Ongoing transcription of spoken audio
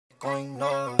going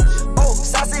on. Oh,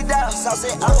 sauce it up,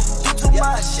 you too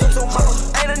much,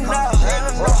 ain't enough,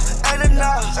 ain't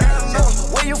enough.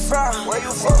 Where you from?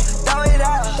 Throw it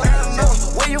out,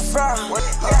 where you from?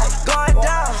 Yeah, going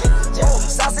down. Oh,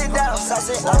 sauce it up,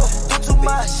 you too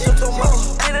much, ain't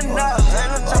enough,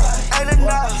 ain't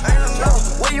enough.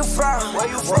 Where you from?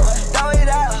 Throw it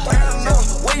out,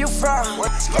 where you from?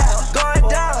 Yeah, going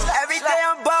down. Every day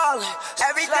I'm ballin',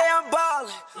 every day I'm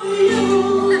ballin'.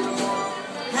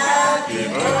 Happy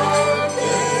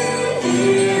birthday,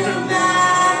 dear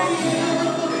Matthew.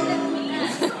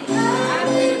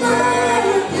 Happy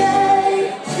birthday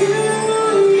to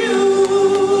you.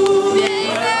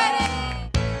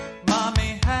 Mommy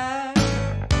had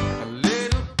a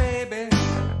little baby.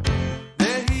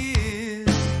 There he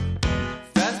is,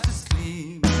 fast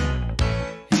asleep.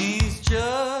 He's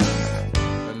just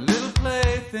a little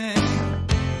plaything.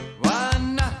 Why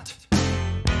not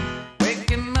wake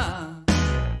him up?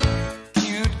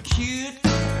 Cute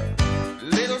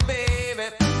little baby,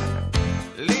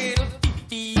 little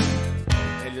pee-pee,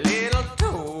 little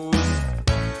toes.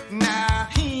 Now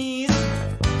he's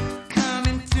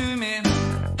coming to me,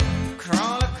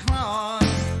 crawl across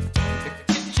the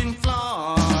kitchen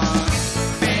floor.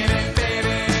 Baby,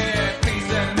 baby, please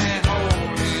let me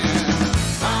hold him.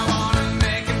 I wanna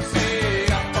make him stay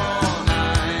up all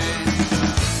night.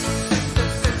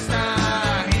 Sister,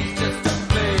 he's just a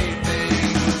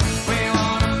plaything. We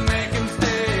wanna make him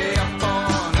stay up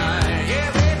all night. Yeah,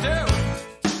 we do.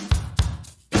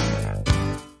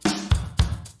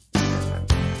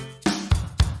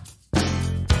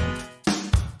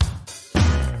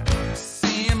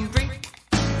 See him drink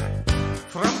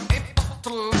from a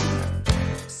bottle.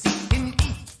 See him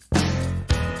eat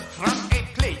from a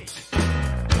plate.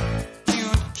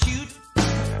 Cute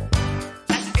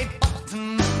as a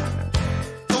button.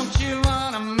 Don't you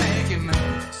wanna make him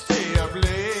stay up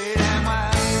late? Am I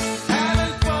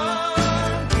having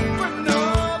fun with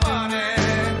nobody?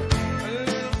 A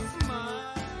little smile.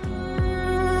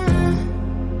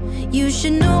 You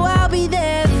should know I'll be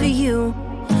there for you.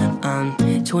 I'm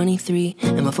 23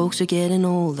 and my folks are getting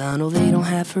old. I know they don't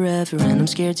have forever and I'm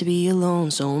scared to be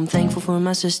alone. So I'm thankful for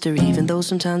my sister, even though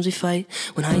sometimes we fight.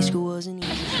 When high school wasn't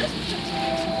easy.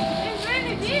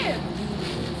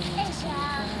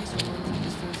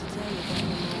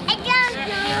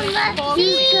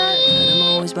 I'm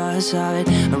always by her side.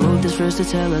 I wrote this verse to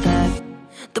tell her that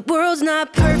the world's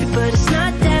not perfect, but it's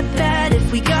not that bad.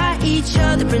 If we got each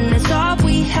other and that's all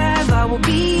we have, I will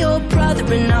be your brother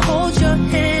and I'll hold your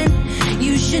hand.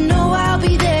 You should know I'll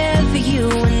be there for you.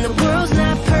 When the world's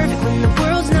not perfect, when the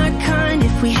world's not kind,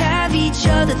 if we have each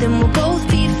other, then we'll both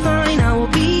be fine. I will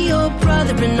be your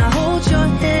brother and I'll hold your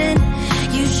hand.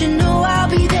 You should know I'll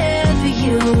be there for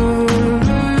you.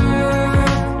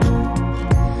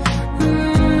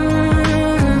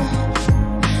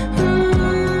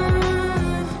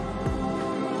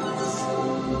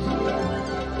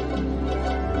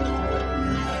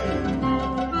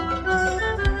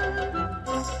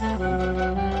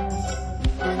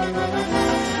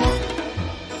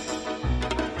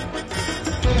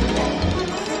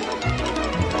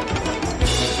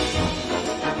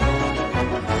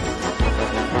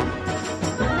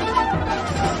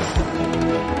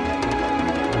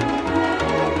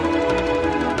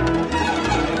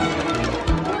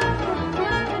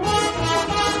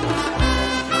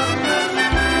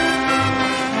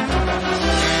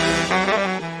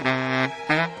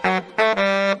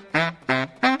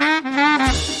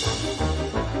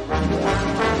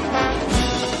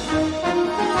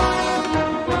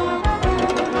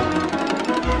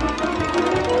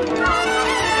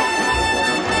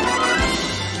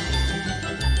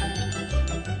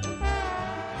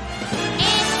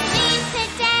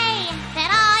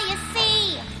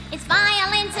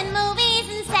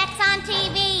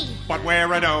 But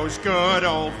where are those good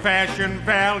old-fashioned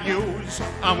values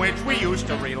on which we used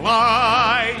to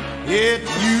rely? It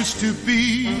used to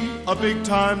be a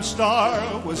big-time star,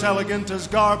 was elegant as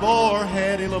Garbo or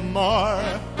Hedy Lamar.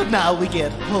 But now we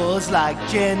get hoes like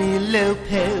Jenny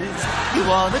Lopez. You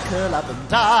wanna curl up and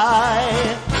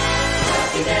die.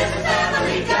 Lucky there's a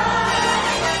family guy.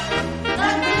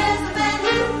 Lucky there's a man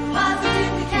who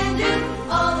positively can do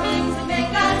all the things that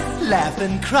make us laugh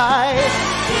and cry.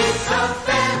 It's a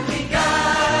family guy.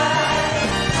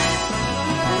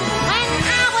 When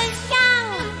I was young,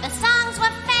 the songs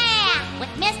were fair,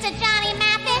 with Mr. Johnny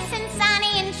Mathis and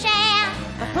Sonny and Cher.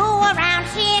 But who around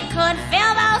here could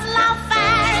fill those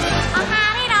loafers? Or how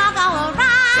did it all go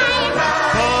awry?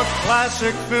 The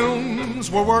classic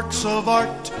films were works of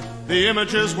art. The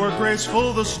images were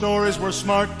graceful, the stories were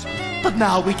smart. But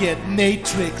now we get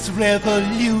Matrix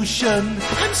Revolution.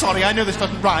 I'm sorry, I know this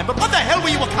doesn't rhyme, but what the hell were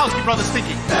you Wachowski brothers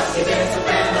thinking? Lucky there's a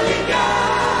family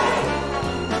guy.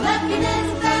 Lucky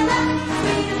there's a fella,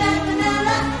 sweeter than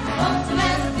vanilla. Wants some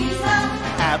as a piece of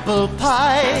Apple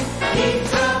pie.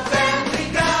 He's a family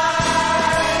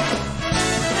guy.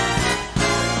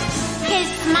 His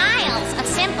smile's a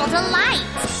simple delight.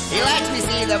 He lets me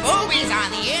see the movies on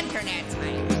the internet.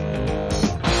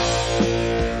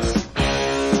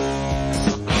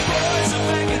 Boys are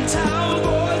back in town,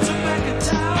 boys are back in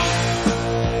town.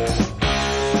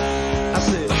 I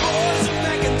said, The boys are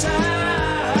back in town.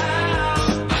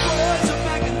 The boys are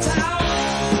back in town.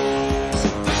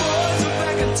 The boys are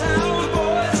back in town. The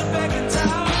boys are back in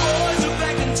town. Boys are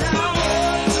back in town.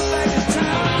 Boys are back in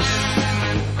town.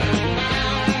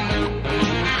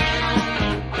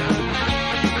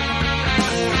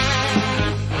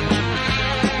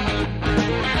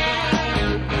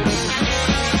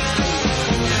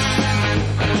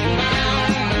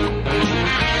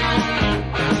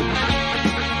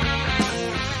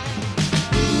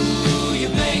 Ooh, you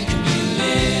make me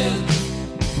live.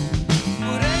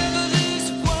 Whatever this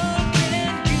world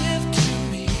can give to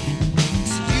me,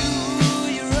 it's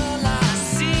you're all I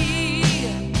see.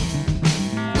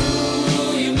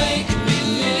 Ooh, you make me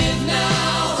live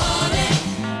now, honey.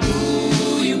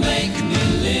 Ooh, you make me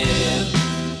live.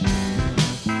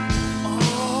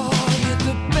 Oh, you're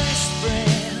the best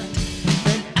friend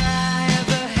that I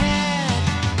ever had.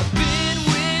 I've been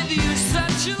with you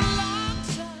such a long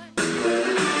time.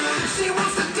 She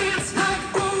wants to dance like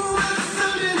ooh, I'm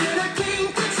something that I can't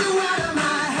get you out of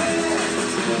my head.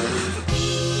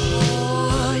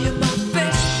 Oh, you're my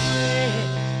best friend.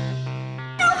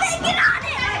 Get on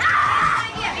it!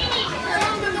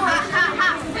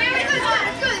 Very good,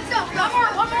 that's good. So,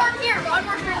 one more here. One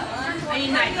more here. I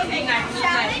need knife. Okay, knife.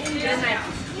 Okay,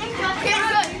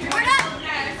 good. We're done.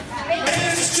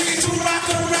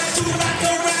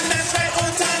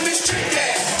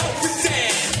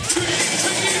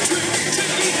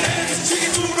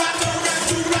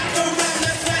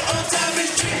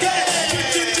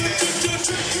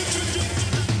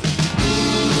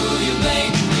 Ooh, you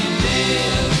make me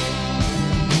live.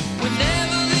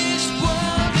 Whenever this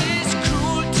world is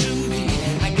cruel to me,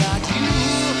 I got you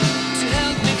to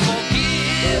help me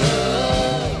forgive.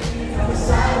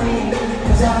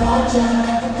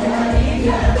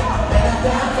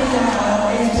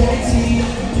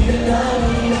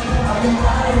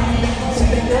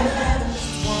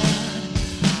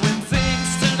 When things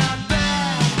turn out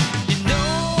bad, you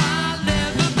know I'll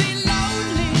never be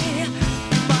lonely.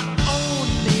 You're my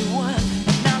only one,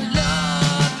 and I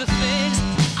love the things,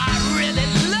 I really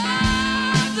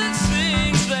love the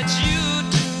things that you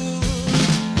do.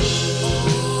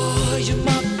 Oh, you're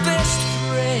my best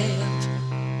friend.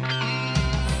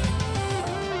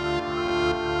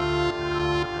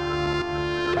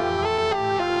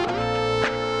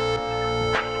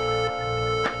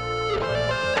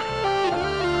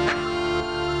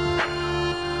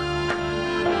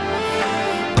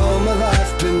 All my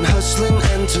life been hustling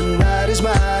and tonight is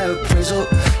my appraisal.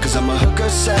 Cause I'm a hooker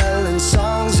selling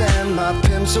songs and my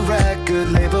pimp's a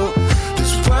record label.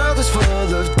 This world is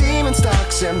full of demon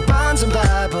stocks and bonds and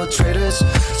Bible traders.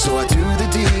 So I do the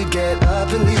deed, get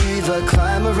up and leave a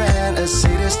climber and a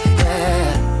sadist,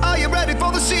 yeah. Are you ready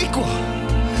for the sequel?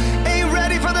 Ain't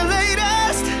ready for the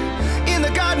latest? In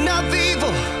the garden of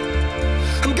evil,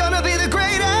 I'm gonna be the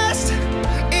greatest.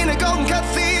 In a golden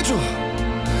cathedral,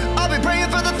 I'll be praying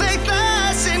for the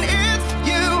faithless. And if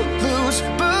you lose,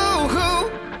 boo-hoo.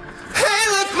 Hey,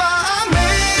 look, Ma, I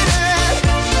made it.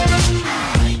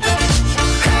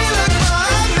 Hey, look, Ma,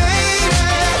 I made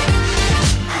it.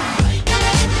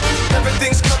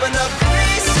 Everything's coming up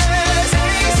pieces,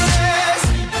 pieces.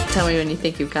 Tell me when you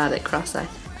think you've got it, cross-eyed.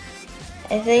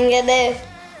 I think I do.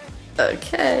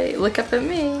 Okay, look up at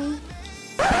me.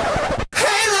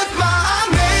 Hey, look, Ma, I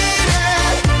made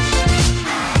it.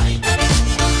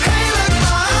 Hey, look,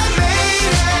 Ma, I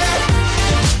made it.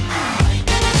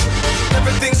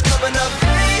 Everything's coming up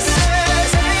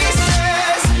pieces,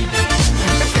 pieces.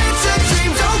 If it's a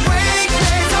dream, don't wake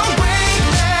me, don't wake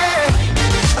me.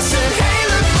 I said, hey,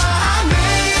 look, Ma, I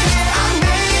made it, I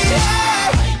made it.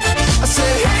 I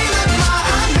said, hey, look, Ma,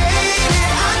 I made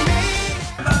it, I made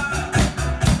it.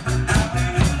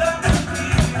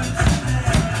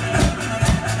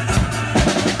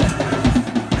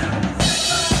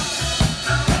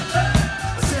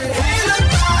 I said, hey, look,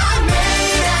 Ma, I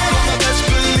made it. Mama, best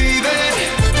believe it.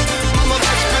 Mama,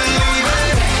 best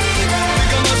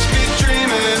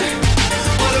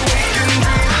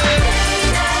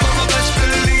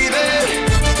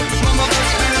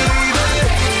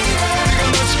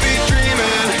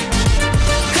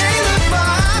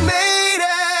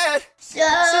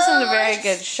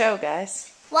good show,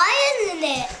 guys. Why isn't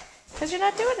it? Because you're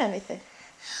not doing anything.